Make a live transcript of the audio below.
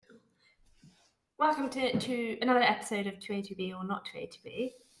Welcome to another episode of 2A2B or not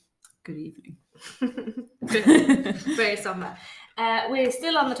 2A2B. Good evening. Very somber. We're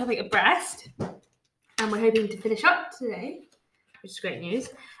still on the topic of breast, and we're hoping to finish up today, which is great news.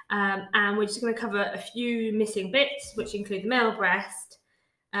 And we're just going to cover a few missing bits, which include the male breast,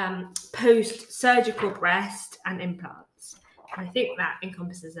 post-surgical breast, and implants. And I think that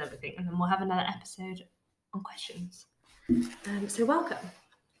encompasses everything. And then we'll have another episode on questions. So welcome.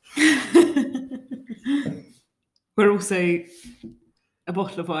 We're also a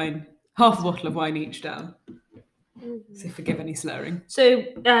bottle of wine, half a bottle of wine each down. So forgive any slurring. So,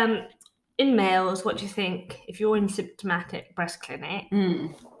 in males, what do you think if you're in symptomatic breast clinic?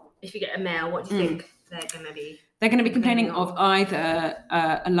 If you get a male, what do you think they're going to be? They're going to be complaining of either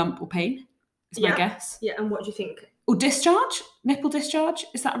a lump or pain, is my guess. Yeah, and what do you think? Or discharge? Nipple discharge?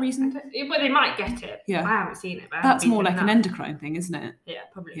 Is that a reason? Well, they might get it. Yeah. I haven't seen it. But That's more like an endocrine thing, isn't it? Yeah,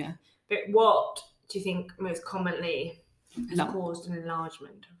 probably. Yeah. But what do you think most commonly has Lump. caused an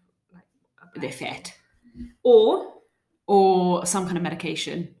enlargement of The fat. Or some kind of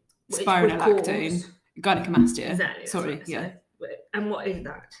medication. Which would Spironolactone. Gynecomastia. Exactly. Sorry, yeah. And what is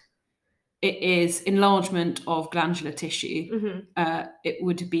that? It is enlargement of glandular tissue. Mm-hmm. It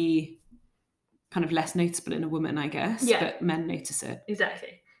would be kind of less noticeable in a woman, I guess, but men notice it.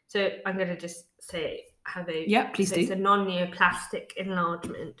 Exactly. So I'm going to just say how they... Yeah, please do. It's a non-neoplastic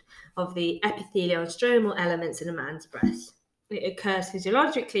enlargement of the epithelial and stromal elements in a man's breast. It occurs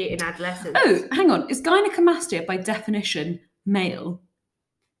physiologically in adolescence. Oh, hang on. Is gynecomastia by definition male?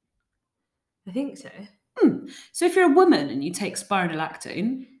 I think so. So if you're a woman and you take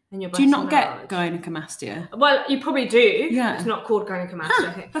spironolactone, And your do you not breasts get gynecomastia? Well, you probably do. Yeah. It's not called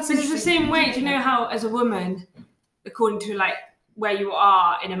gynecomastia. That's But it's the same way. Do you know how, as a woman, according to like where you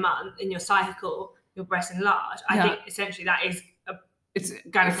are in a month in your cycle, your breasts enlarge? I think essentially that is it's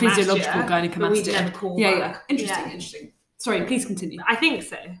gynecomastia, physiological gynecomastia. But we never call that. Interesting. Sorry, please continue. I think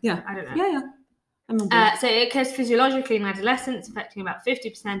so. Yeah. I don't know. Yeah. I'm on board. So it occurs physiologically in adolescence, affecting about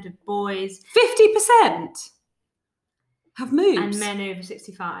 50% of boys 50% have moobs. and men over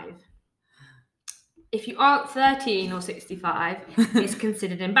 65. If you aren't 13 or 65, it's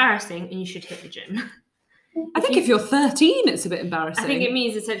considered embarrassing and you should hit the gym. I think if you're 13, it's a bit embarrassing. I think it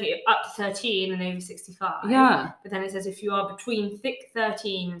means essentially up to 13 and over 65. Yeah. But then it says if you are between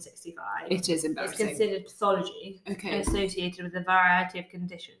 13 and 65, it is embarrassing. it's considered pathology and associated with a variety of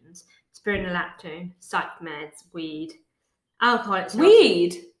conditions. Spironolactone, psych meds, weed, alcoholic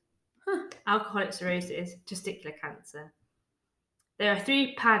cirrhosis, testicular cancer. There are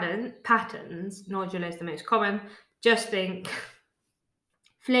 3 patterns. Nodular is the most common. Just think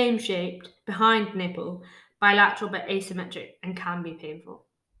flame-shaped, behind nipple, bilateral but asymmetric, and can be painful.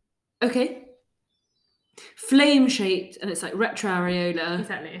 Okay. Flame-shaped, and it's like retroareolar.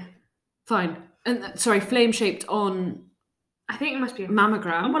 Exactly. Fine. And flame-shaped on... I think it must be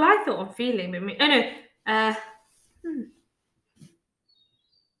mammogram. Well, I thought on feeling, but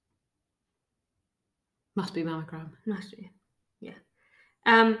Must be mammogram. Must be. Yeah.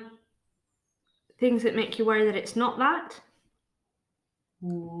 Things that make you worry that it's not that.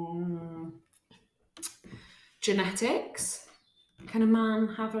 Genetics. Can a man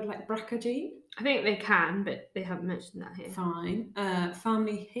have a BRCA gene? I think they can, but they haven't mentioned that here. Fine.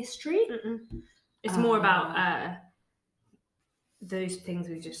 Family history. It's more about those things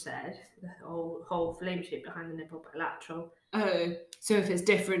we just said. The whole flame shape behind the nipple, bilateral. Oh, so if it's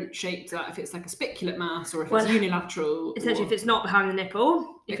different shapes, if it's like a spiculate mass, or if it's unilateral. Essentially, if it's not behind the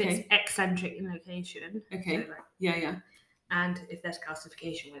nipple, if it's eccentric in location. Okay. So yeah. And if there's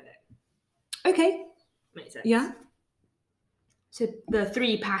calcification with it. Okay. Makes sense. Yeah. So the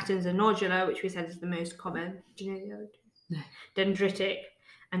 3 patterns are nodular, which we said is the most common. Do you know the other 2? No. Dendritic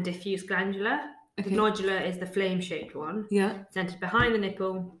and diffuse glandular. Okay. The nodular is the flame-shaped one. Yeah. Centered behind the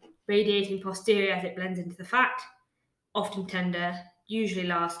nipple, radiating posterior as it blends into the fat. Often tender, usually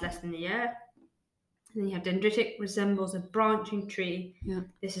lasts less than a year. And then you have dendritic, resembles a branching tree. Yeah.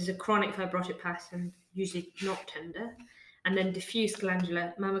 This is a chronic fibrotic pattern, usually not tender. And then diffuse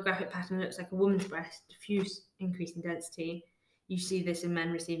glandular, mammographic pattern looks like a woman's breast, diffuse increase in density. You see this in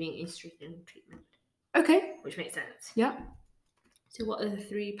men receiving estrogen treatment. Okay. Which makes sense. Yeah. So what are the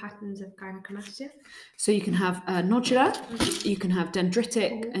 3 patterns of gynecomastia? So you can have nodular, you can have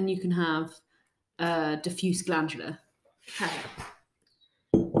dendritic, and you can have diffuse glandular.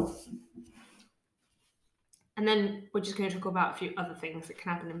 And then we're just going to talk about a few other things that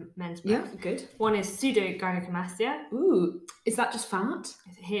can happen in men's breasts. Yeah, good. One is pseudogynecomastia. Ooh, is that just fat?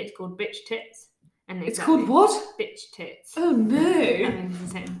 Here it's called bitch tits. And it's called what? Bitch tits. Oh no! I mean, it's the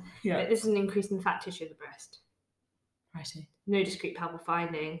same. Yeah. But this is an increase in the fat tissue of the breast. Righty. No discrete palpable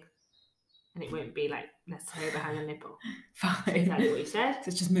finding. and it won't be like necessarily behind the nipple. Fine. Exactly what you said. So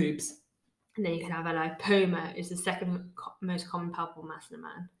it's just moobs. And then you can have a lipoma, is the second most common palpable mass in a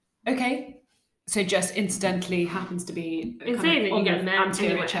man. Okay. So just incidentally happens to be In kind saying of that, on you get the men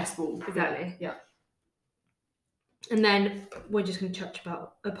anterior anywhere. chest wall. Exactly. Yeah. And then we're just going to touch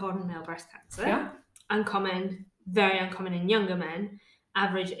upon male breast cancer. Yeah. Uncommon, very uncommon in younger men.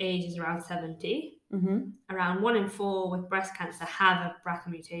 Average age is around 70. Mm-hmm. Around 1 in 4 with breast cancer have a BRCA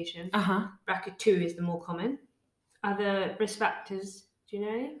mutation. Uh-huh. BRCA2 is the more common. Other risk factors, do you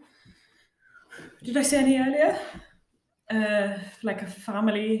know any? Did I say any earlier? Like a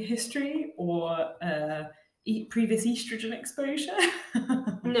family history or previous estrogen exposure?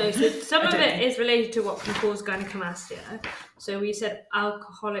 No, so some I of don't it know. is related to what can cause gynecomastia. So we said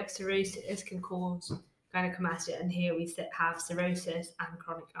alcoholic cirrhosis can cause gynecomastia, and here we have cirrhosis and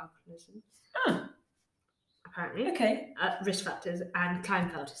chronic alcoholism. Ah, Apparently. okay. Risk factors and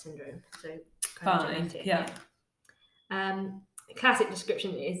Klinefelter syndrome. So kind of Fine. genetic. Yeah. Classic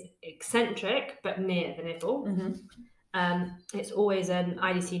description is eccentric but near the nipple. Mm-hmm. It's always an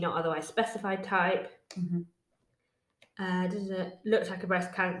IDC not otherwise specified type. Mm-hmm. Does it look like a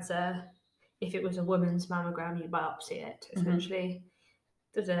breast cancer? If it was a woman's mammogram, you'd biopsy it, essentially.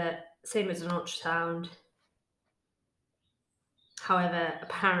 Does it same as an ultrasound? However,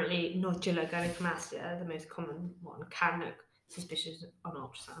 apparently nodular gynecomastia, the most common one, can look suspicious on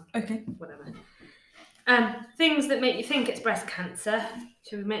ultrasound. Okay. Whatever. Things that make you think it's breast cancer.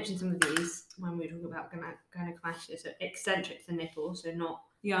 So we mentioned some of these when we were talking about gynecomastia. So eccentric to the nipple, so not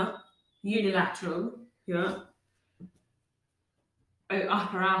unilateral. Yeah. Oh,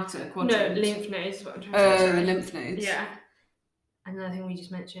 upper outer quadrant. No, lymph nodes is what I'm trying to say. Oh, sorry. lymph nodes. Yeah. Another thing we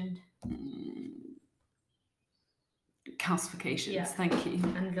just mentioned. Calcifications. Yeah. Thank you.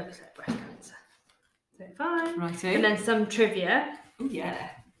 And looks like breast cancer. So fine. Righto. And then some trivia. Oh,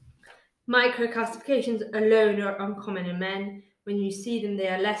 yeah. Microcalcifications alone are uncommon in men. When you see them, they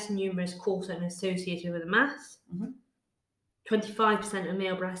are less numerous, coarser, and associated with a mass. 25% of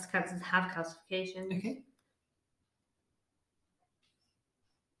male breast cancers have calcifications. Okay.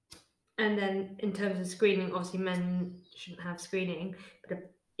 And then in terms of screening, obviously men shouldn't have screening,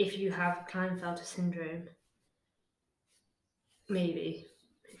 but if you have Klinefelter syndrome, maybe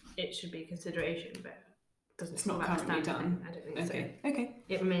it should be a consideration, but It's not currently done. I don't think Okay. so. Okay.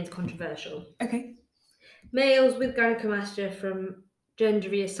 It remains controversial. Okay. Males with gynecomastia from gender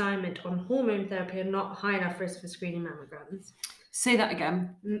reassignment on hormone therapy are not high enough risk for screening mammograms. Say that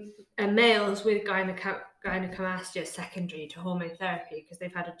again. And males with gynecomastia secondary to hormone therapy, because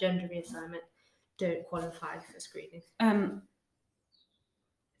they've had a gender reassignment, don't qualify for screening. Is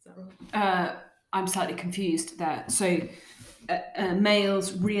that wrong? I'm slightly confused there. So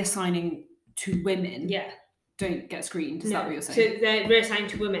males reassigning to women don't get screened. Is that what you're saying? So they're reassigned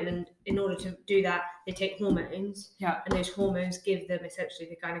to women, and in order to do that, they take hormones. Yeah. And those hormones give them essentially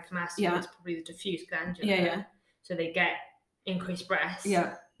the gynecomastia. Yeah. It's probably the diffuse glandular. Yeah. So they get increased breasts.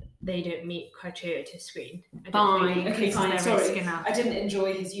 Yeah. They don't meet criteria to screen. Fine. Okay, fine. Sorry. Enough. I didn't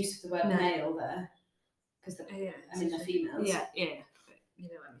enjoy his use of the word No. male there. Because I mean, they're females. Yeah. But you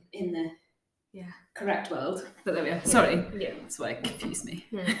know what I mean. In the correct world. But there we are. Yeah. Sorry. Yeah. That's why it confused me.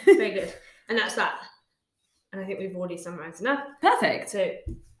 Yeah. Very good. And that's that. And I think we've already summarised enough. Perfect. So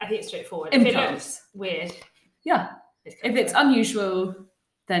I think it's straightforward. If it Implants. looks weird. Yeah. If it's unusual,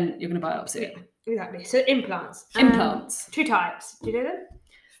 then you're going to biopsy it. Exactly. So implants. Implants. 2 types. Do you know them?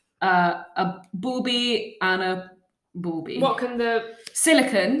 A bulby and a bulby. What can the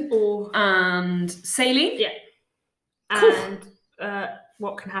Silicon or and saline. Yeah. Cool. And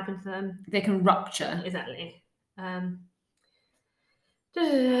what can happen to them? They can rupture. Exactly. And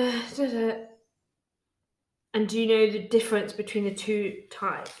do you know the difference between the 2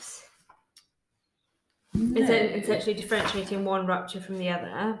 types? No. Essentially differentiating one rupture from the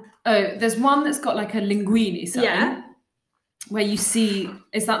other. Oh, there's one that's got like a linguini sign. Yeah. Where you see,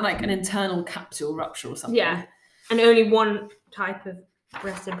 is that like an internal capsule rupture or something? Yeah. And only one type of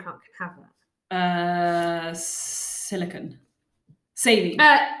breast implant can have that. Silicon. Saline.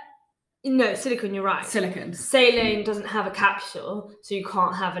 No, silicone, you're right. Silicon. Saline doesn't have a capsule, so you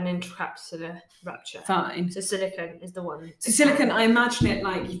can't have an intracapsular rupture. Fine. So silicone is the one. So silicon, I imagine it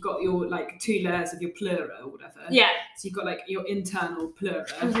like you've got your like 2 layers of your pleura or whatever. Yeah. So you've got like your internal pleura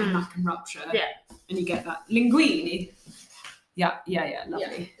and that can rupture. Yeah. And you get that linguini. Yeah,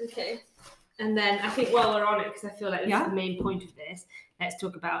 lovely. Yeah. Okay. And then I think while we're on it, because I feel like this Yeah. is the main point of this, let's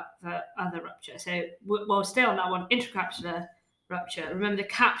talk about the other rupture. So we'll stay on that one, intracapsular rupture. Remember, the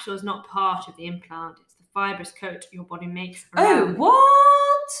capsule is not part of the implant. It's the fibrous coat your body makes around. Oh,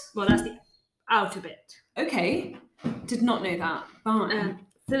 what? Well, that's the outer bit. Okay. Did not know that. Fine.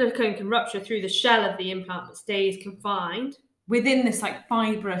 silicone can rupture through the shell of the implant but stays confined. Within this like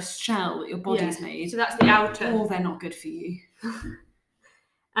fibrous shell that your body's made. So that's the outer. Oh, they're not good for you.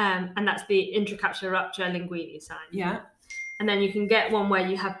 And that's the intracapsular rupture linguini sign. Yeah. And then you can get one where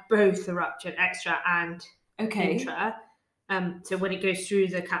you have both the ruptured extra and Okay. intra. So when it goes through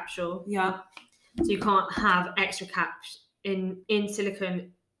the capsule. Yeah. So you can't have extra caps in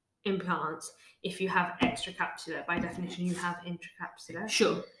silicone implants. If you have extracapsular, by definition, you have intracapsular.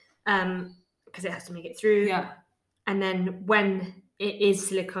 Sure. Because it has to make it through. Yeah. And then when it is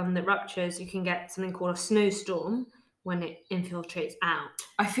silicone that ruptures, you can get something called a snowstorm when it infiltrates out.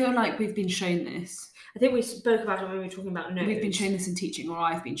 I feel like we've been shown this. I think we spoke about it when we were talking about nodes. We've been shown this in teaching, or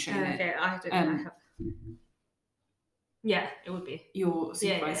I've been shown it. Okay, I don't know. I have. Yeah, it would be. Your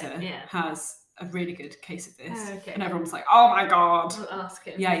supervisor yeah. has a really good case of this. Okay. And everyone's like, oh my God. I'll ask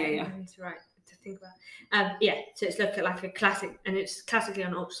him. Yeah. I need to think about. So it's looked at like a classic, and it's classically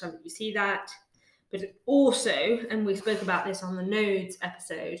on ultrasound that you see that. But also, and we spoke about this on the nodes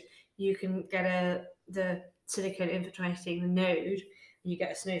episode, you can get the silicone infiltrating the node, and you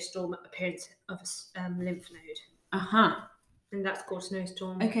get a snowstorm appearance of a lymph node. And that's called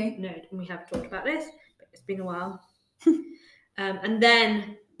snowstorm node. And we have talked about this, but it's been a while. And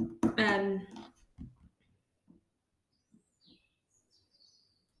then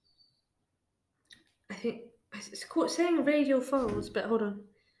I think it's called saying radial folds, but hold on.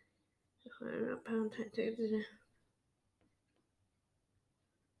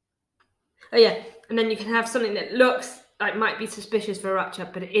 Oh yeah, and then you can have something that looks like might be suspicious for a rupture,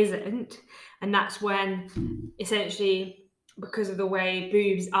 but it isn't, and that's when essentially, because of the way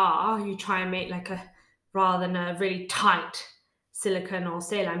boobs are, you try and make like rather than a really tight silicone or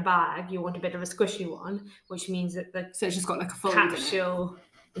saline bag, you want a bit of a squishy one, which means that so it's just got like a fold capsule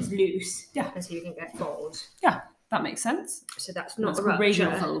is loose. Yeah, and so you can get folds. Yeah. That makes sense. So that's not a rupture,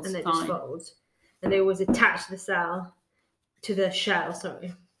 radial folds, and then just folds. And they always attach the cell to the shell,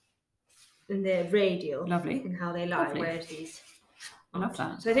 and they're radial. Lovely. In how they lie, whereas these. I love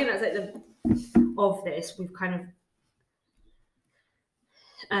that. So I think that's like of this, we've kind of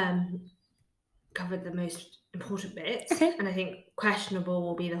covered the most important bits. Okay. And I think questionable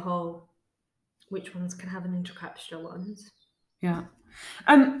will be the whole, which ones can have an intracapsular ones. Yeah.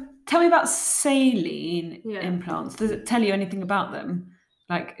 Tell me about saline implants. Does it tell you anything about them?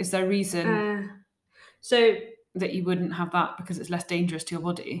 Like, is there a reason so that you wouldn't have that because it's less dangerous to your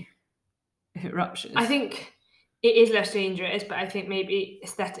body if it ruptures? I think it is less dangerous, but I think maybe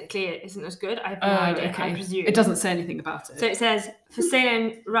aesthetically it isn't as good. I have no idea. Okay. I presume it doesn't say anything about it. So it says for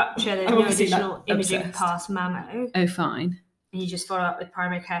saline rupture, there's no additional imaging past mammo. Oh, fine. And you just follow up with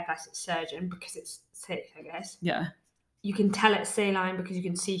primary care plastic surgeon because it's safe, I guess. Yeah. You can tell it's saline because you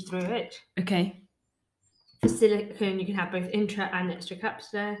can see through it. Okay. For silicone, you can have both intra and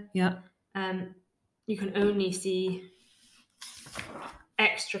extracapsular. Yeah. You can only see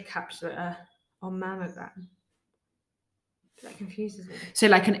extracapsular on mammogram. That confuses me. So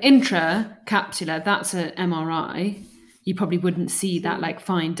like an intracapsular, that's an MRI. You probably wouldn't see that like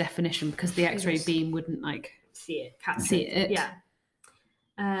fine definition because the X-ray beam wouldn't like see it. Yeah.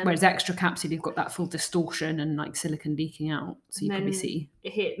 Whereas extracapsular, you've got that full distortion and like silicon leaking out, so you probably see.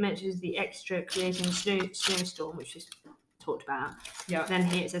 Here it mentions the extra creating snowstorm, which is talked about. Yeah. Then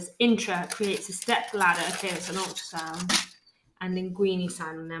here it says intra creates a step ladder appearance on ultrasound and linguini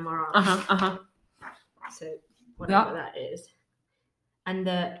sign on MRI. So whatever that is. And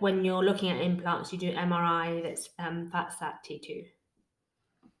when you're looking at implants, you do MRI that's FAT-SAT T2.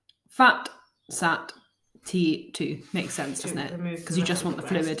 FAT-SAT T2 makes sense, doesn't it? Because you just want the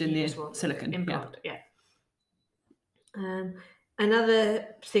fluid in the silicone. Implant, yeah. Another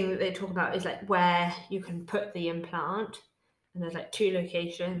thing that they talk about is like where you can put the implant, and there's like 2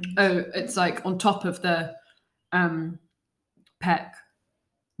 locations. Oh, it's like on top of the pec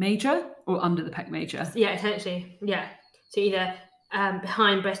major or under the pec major? Yeah, essentially, yeah. So either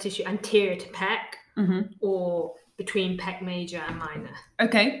behind breast tissue, anterior to pec, or between pec major and minor.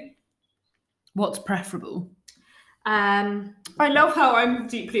 Okay. What's preferable? I love how I'm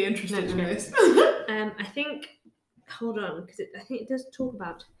deeply interested in this. I think, hold on, because I think it does talk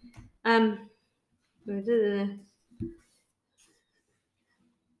about. No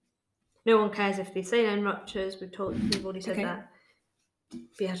one cares if the saline ruptures. We've already said that.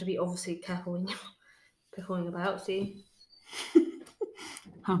 But you have to be obviously careful when you're going about. See.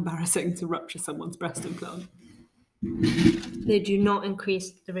 How embarrassing to rupture someone's breast implant. They do not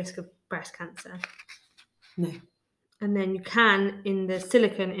increase the risk of breast cancer. No. And then you can, in the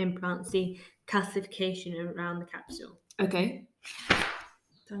silicone implant, see calcification around the capsule. Okay.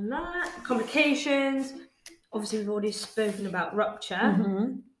 Done that. Complications. obviously we've already spoken about rupture,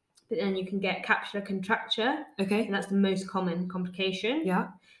 Mm-hmm. but then you can get capsular contracture, Okay. and that's the most common complication. Yeah.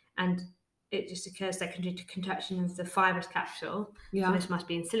 And it just occurs secondary to contraction of the fibrous capsule. So Yeah. this must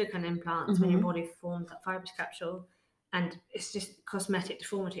be in silicone implants when your Mhm. body forms that fibrous capsule, and it's just cosmetic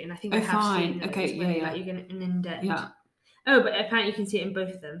deformity. And I think Oh, I have fine. seen those Okay, where yeah. like you get an indent. Yeah. Oh, but apparently you can see it in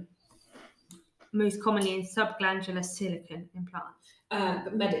both of them. Most commonly in subglandular silicone implants.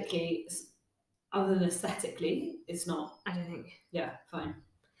 But medically, other than aesthetically, it's not. I don't think. Yeah, fine.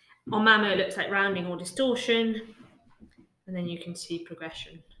 On mammo, it looks like rounding or distortion, and then you can see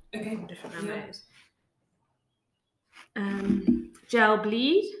progression Okay. on different Yeah. mammos. Gel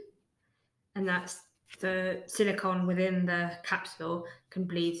bleed, and that's the silicone within the capsule can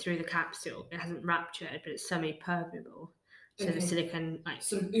bleed through the capsule. It hasn't ruptured, but it's semi-permeable. So Okay. the silicone like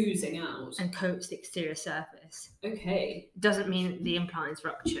Sort of oozing out. and coats the exterior surface. Okay. Doesn't mean the implant is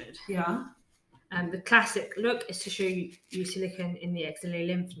ruptured. Yeah. The classic look is to show you silicone in the axillary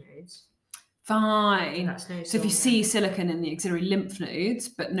lymph nodes. Fine. That's no So if you stronger. see silicone in the axillary lymph nodes,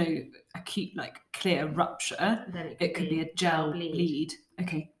 but no acute, like clear rupture, Then it could be a gel bleed.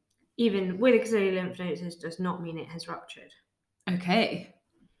 Okay. Even with axillary lymph nodes, this does not mean it has ruptured. Okay.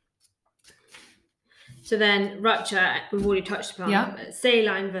 So then rupture, we've already touched upon. Yeah.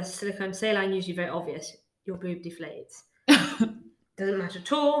 Saline versus silicone. Saline usually very obvious. Your boob deflates. Doesn't matter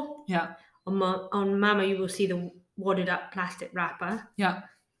at all. Yeah. On mammo, you will see the wadded up plastic wrapper. Yeah.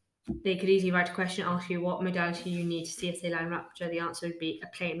 They could easily write a question, ask you what modality you need to see a saline rupture. The answer would be a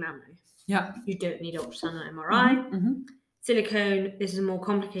plain mammo. Yeah. You don't need ultrasound or MRI. Mm-hmm. Silicone, this is a more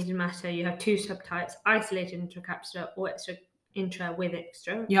complicated matter. You have two subtypes, isolated intracapsular or extra intra with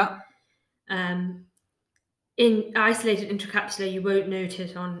extra. Yeah. In isolated intracapsular, you won't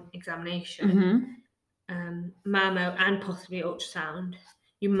notice on examination. Mm-hmm. Mammo and possibly ultrasound.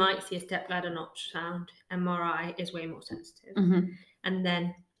 You might see a step ladder on ultrasound. MRI is way more sensitive. Mm-hmm. And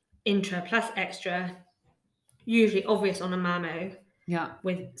then intra plus extra, usually obvious on a mammo. Yeah.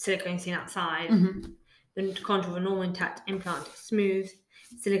 With silicone seen outside. Mm-hmm. The contour of a normal intact implant is smooth.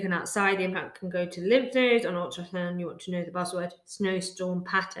 Silicone outside the implant can go to the lymph nodes. On ultrasound, you want to know the buzzword snowstorm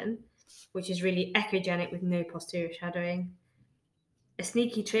pattern, which is really echogenic with no posterior shadowing. A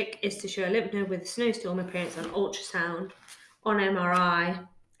sneaky trick is to show a lymph node with a snowstorm appearance on ultrasound. On MRI,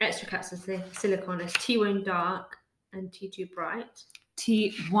 extracapsular silicone is T1 dark and T2 bright.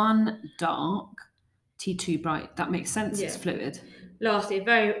 T1 dark, T2 bright. That makes sense. Yeah. It's fluid. Lastly, a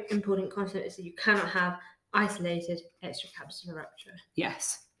very important concept is that you cannot have isolated extracapsular rupture.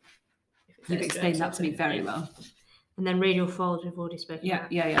 Yes. If it's You've extra, explained that it's to me also- very well. And then radial folds, we've already spoken Yeah,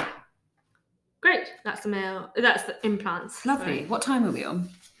 about. yeah. Great. That's the implants. Lovely. Sorry. What time are we on?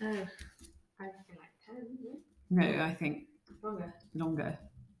 Oh, I reckon like 10. No, I think Longer. longer.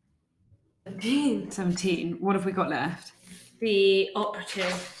 17. 17. What have we got left? The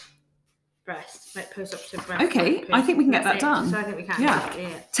operative breast, like post-operative breast. Okay, I think we can get That's that it. done. So I think we can.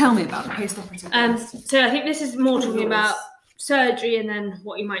 Yeah. Tell me about the post-operative breast. So I think this is more talking Yours. about surgery and then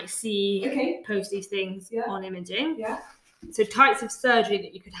what you might see Okay. post these things Yeah. on imaging. Yeah. So types of surgery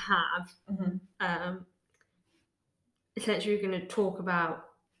that you could have. Mm-hmm. Essentially, we're going to talk about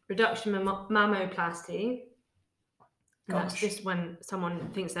reduction mammoplasty. And that's Gosh. just when someone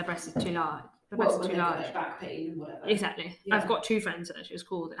thinks their breast is too large. The breast is too large. back pain and whatever. Exactly. Yeah. I've got two friends at actually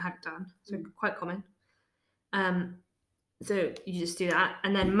school that had it done, so quite common. So you just do that,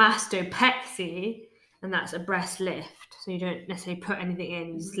 and then mastopexy, and that's a breast lift. So you don't necessarily put anything in;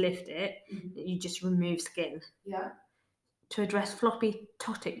 you just lift it. Mhm. You just remove skin Yeah. to address floppy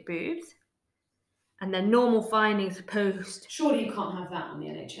ptotic boobs, and then normal findings are post. Surely you can't have that on the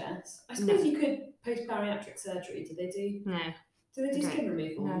NHS. I suppose you could post-bariatric surgery. Do they do No. skin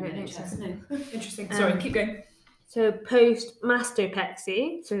removal No, I on the don't think NHS? so. No. Interesting. Sorry, keep going. So post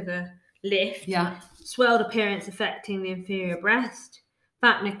mastopexy, so the lift. Yeah. Swelled appearance affecting the inferior breast,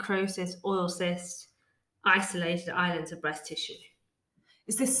 fat necrosis, oil cysts, isolated islands of breast tissue.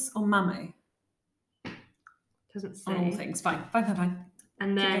 Is this on mammo? Doesn't say. On all things. Fine.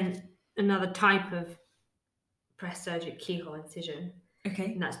 And then another type of breast surgery, keyhole incision,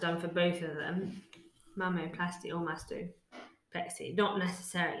 Okay. and that's done for both of them, mammoplasty or mastopexy. Not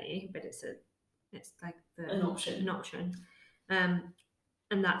necessarily, but it's like An option.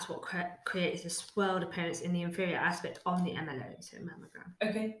 And that's what creates a swelled appearance in the inferior aspect of the MLO, so mammogram.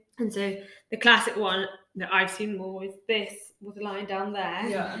 Okay. And so the classic one that I've seen more is this with a line down there.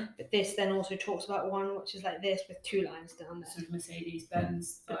 Yeah. But this then also talks about one which is like this with two lines down there. Sort of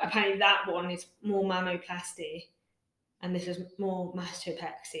Mercedes-Benz. So apparently that one is more mammoplasty and this is more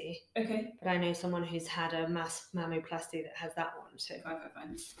mastopexy. Okay. But I know someone who's had a mass mammoplasty that has that one, so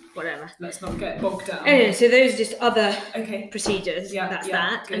Fine. whatever. Let's not get bogged down. Anyway, so those are just other Okay. procedures. Yeah, That's yeah,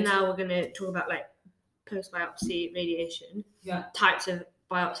 that. good. And now we're going to talk about like post-biopsy radiation. Yeah. Types of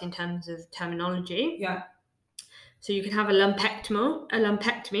biopsy in terms of terminology. Yeah. So you can have a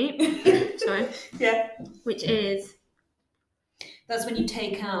lumpectomy, sorry, Yeah. which is That's when you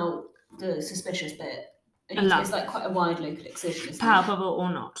take out the suspicious bit. And A lump. it's like quite a wide local excision, isn't it? palpable or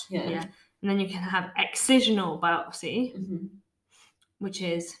not. Yeah. And then you can have excisional biopsy, Mhm. which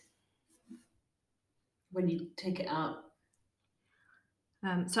is When you take it out.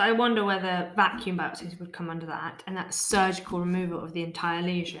 so I wonder whether vacuum biopsies would come under that, and that's surgical removal of the entire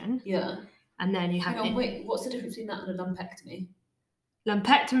lesion. Yeah. And then you have Hang on, wait, what's the difference between that and a lumpectomy?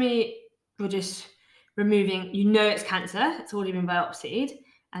 lumpectomy. We're just removing, it's cancer, it's already been biopsied,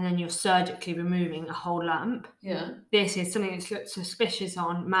 and then you're surgically removing a whole lump. Yeah. This is something that's looked suspicious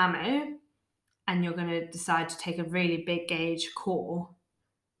on mammo, and you're going to decide to take a really big gauge core,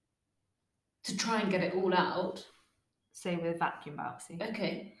 To try and get it all out. say with vacuum biopsy.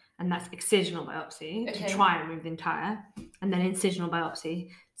 Okay. And that's excisional biopsy Okay. to try and remove the entire, and then incisional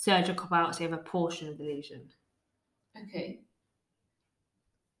biopsy, surgical biopsy of a portion of the lesion. Okay.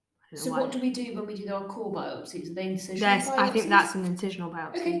 I don't So know why. what do we do when we do our core biopsies? Are they incisional Yes, biopsies? I think that's an incisional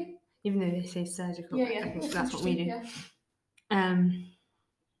biopsy. Okay. Even though they say surgical, Yeah, I think yeah. that's what we do. interesting, Yeah.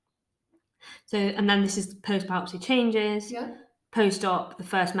 So, and then this is post-biopsy changes. Yeah. Post-op, the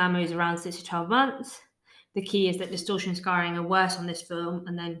first mammo is around 6 to 12 months. The key is that distortion and scarring are worse on this film,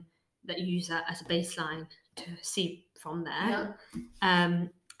 and then that you use that as a baseline to see from there. Yeah.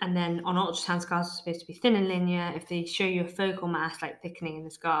 And then on ultrasound, scars are supposed to be thin and linear. If they show you a focal mass like thickening in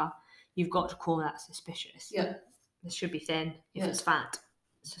the scar, you've got to call that suspicious. Yeah. This should be thin. If Yeah. it's fat,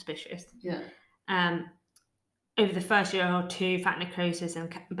 suspicious. Yeah. Over the first year or two, fat necrosis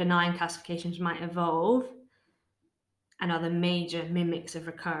and benign calcifications might evolve and are the major mimics of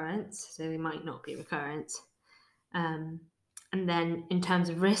recurrence, so they might not be recurrence. And then in terms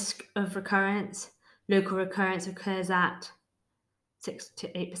of risk of recurrence, local recurrence occurs at 6 to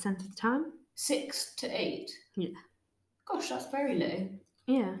 8% of the time. 6 to 8? Yeah. Gosh, that's very low.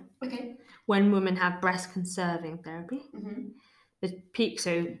 Yeah. Okay. When women have breast conserving therapy, Mm-hmm. the peak,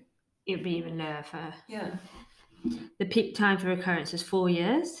 so it would be even lower for Yeah. the peak time for recurrence is 4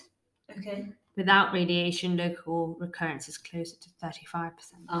 years. Okay. Without radiation, local recurrence is closer to 35%.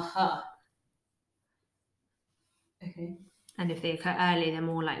 Aha. Okay. And if they occur early, they're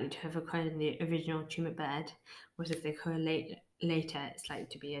more likely to have occurred in the original tumour bed, whereas if they occur later, it's likely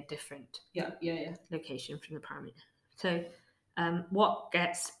to be a different Yeah. location from the primary. So, what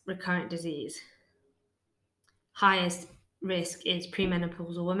gets recurrent disease? Highest risk is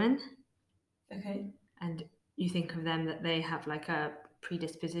premenopausal women, Okay. and you think of them that they have like a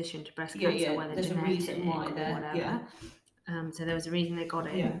predisposition to breast Yeah, cancer, yeah, whether there's a genetic reason why or they're- whatever. yeah. So there was a reason they got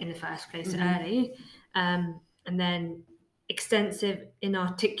it Yeah. in the first place Mhm. early. And then extensive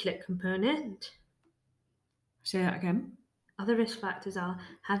inarticulate component. Say that again. Other risk factors are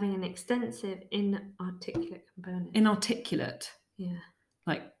having an extensive inarticulate component. Inarticulate. Yeah.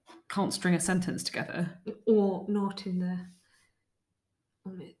 Like, can't string a sentence together. Or not in the. I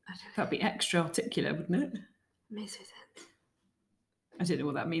don't know. That'd be extra articulate, wouldn't it? Makes no sense. I don't know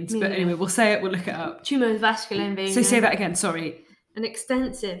what that means. Me But neither. anyway, we'll say it, we'll look it up. Tumour vascular invasion. So say that again, sorry. An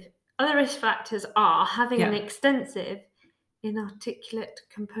extensive. Other risk factors are having an Yeah. extensive inarticulate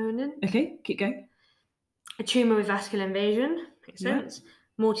component. Okay, keep going. A tumour with vascular invasion. Makes Yeah. sense.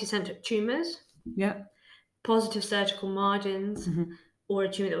 Multicentric tumours. Yeah. Positive surgical margins. Mhm. Or a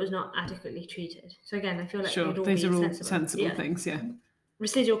tumour that was not adequately treated. So again, I feel like Sure, they'd all those be are all sensible. sensible Yeah. things, yeah.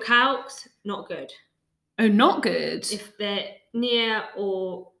 Residual calcs, not good. Oh, not good. If they're near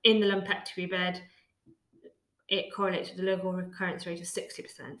or in the lumpectomy bed, it correlates with the local recurrence rate of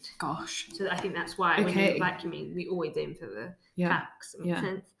 60%. Gosh. So I think that's why when Okay. you're vacuuming, we always aim for the Yeah. calcs. Makes Yeah.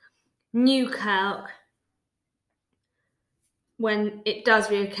 sense. New calc, when it does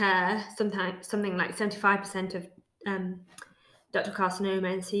reoccur, sometimes something like 75% of ductal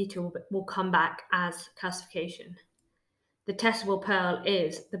carcinoma in situ will come back as calcification. The testable pearl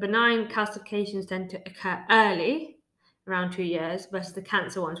is the benign calcifications tend to occur early, around 2 years, versus the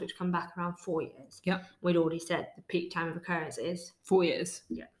cancer ones which come back around 4 years. Yeah. We'd already said the peak time of occurrence is. 4 years.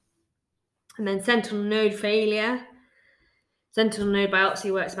 And then sentinel node failure. Sentinel node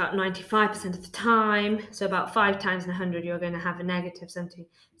biopsy works about 95% of the time. So about 5 times in 100, you're going to have a negative sentinel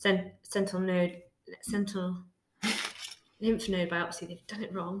lymph node biopsy. They've done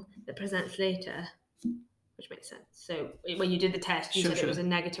it wrong. That presents later, which makes sense. So when you did the test, you Sure, said it was a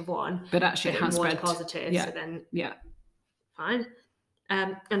negative one. But actually but it has was spread. positive. Yeah. So then Yeah. fine.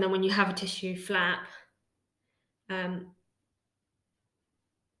 And then when you have a tissue flap, the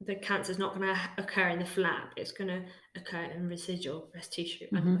cancer is not going to occur in the flap. It's going to occur in residual breast tissue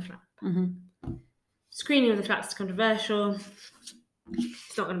under the flap. Mm-hmm. Screening of the flaps is controversial.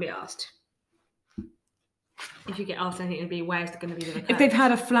 It's not going to be asked. If you get asked, I think it would be, where's going to be the recurrence? If they've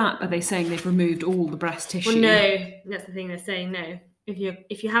had a flap, are they saying they've removed all the breast tissue? Well, no, that's the thing they're saying. No,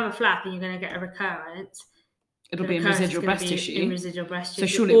 if you have a flap and you're going to get a recurrence, It'll the be in recurrence is residual gonna breast be tissue. In residual breast So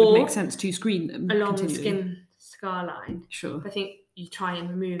tissue, surely it would or make sense to screen them along continually. the skin scar line. Sure. I think you try and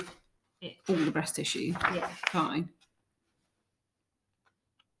remove it. All the breast tissue. Yeah. Fine.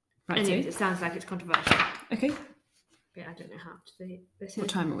 Right. Anyways, it sounds like it's controversial. Okay. But I don't know how to do this. What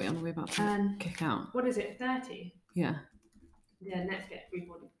time are we on? Are we about to kick out? What is it? 30. Yeah. Yeah. Let's get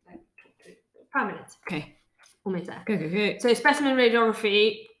recorded. Like 5 minutes. Okay. Almost there. Go. So specimen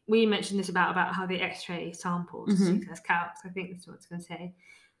radiography. We mentioned this about how they X-ray samples to see if there's calcs. I think this is what it's going to say.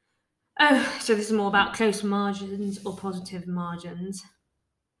 Oh, so this is more about close margins or positive margins.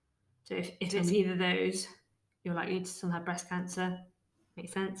 So if it's either those, you're likely to still have breast cancer.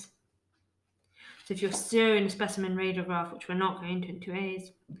 Makes sense. So if you're showing a specimen radiograph, which we're not going to in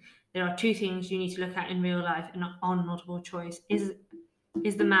 2As, there are two things you need to look at in real life and on multiple choice. Is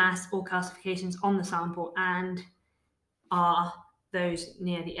the mass or calcifications on the sample, and are those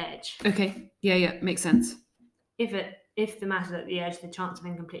near the edge? Okay. Yeah. Makes sense. If the mass is at the edge, the chance of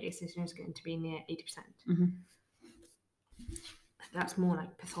incomplete excision is going to be near 80%. Mm-hmm. That's more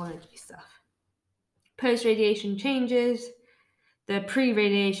like pathology stuff. Post-radiation changes. The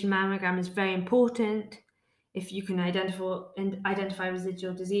pre-radiation mammogram is very important. If you can identify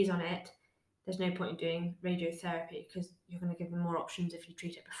residual disease on it, there's no point in doing radiotherapy because you're going to give them more options if you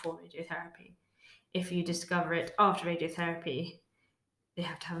treat it before radiotherapy. If you discover it after radiotherapy, they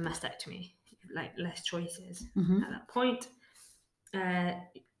have to have a mastectomy, like less choices at that point.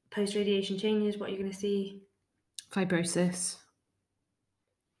 Post-radiation changes, what you're going to see? Fibrosis.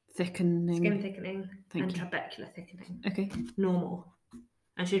 Thickening. Skin thickening and you. trabecular thickening. Okay. Normal.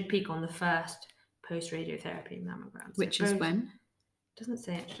 And should peak on the first post-radiotherapy mammogram. Which is when? Doesn't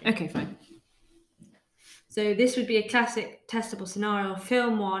say actually. Okay, fine. So this would be a classic testable scenario.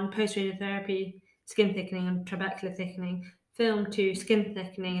 Film 1, post-radiotherapy, skin thickening and trabecular thickening. Film 2, skin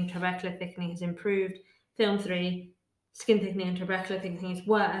thickening and trabecular thickening has improved. Film 3, skin thickening and trabecular thickening is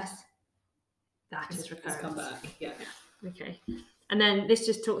worse. That is recurrence. It's come back. Yeah. Okay. And then this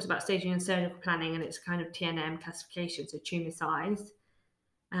just talks about staging and surgical planning, and it's kind of TNM classification, so tumour size.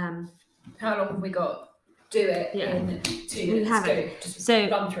 How long have we got? Do it in 2 minutes. Have it. So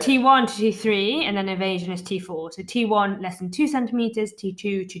T1 to T3, and then evasion is T4. So T1 less than 2 centimeters,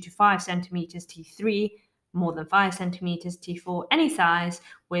 T2 2 to 5 centimeters, T3 more than 5 centimeters, T4 any size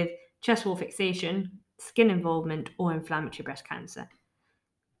with chest wall fixation, skin involvement, or inflammatory breast cancer.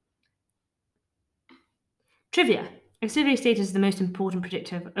 Trivia. Auxiliary status is the most important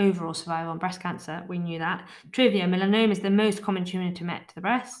predictor of overall survival on breast cancer. We knew that. Trivia. Melanoma is the most common tumour to met to the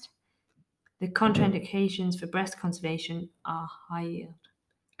breast. The contraindications for breast conservation are high yield.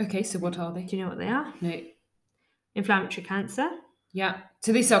 Okay, so what are they? Do you know what they are? No. Inflammatory cancer. Yeah.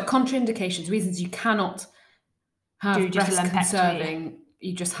 So these are contraindications, reasons you cannot have breast conserving.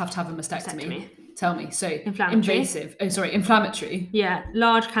 You just have to have a mastectomy. Tell me. So invasive. Oh, sorry, inflammatory. Yeah,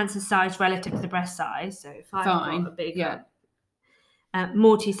 large cancer size relative to the breast size. So if I've got a big,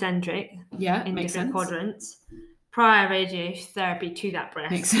 multicentric. Yeah, in makes different sense. quadrants. Prior radiotherapy to that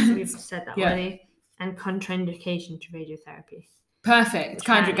breast. Makes sense. We've said that already. And contraindication to radiotherapy. Perfect.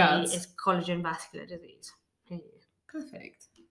 Kind regards. Is collagen vascular disease. Perfect.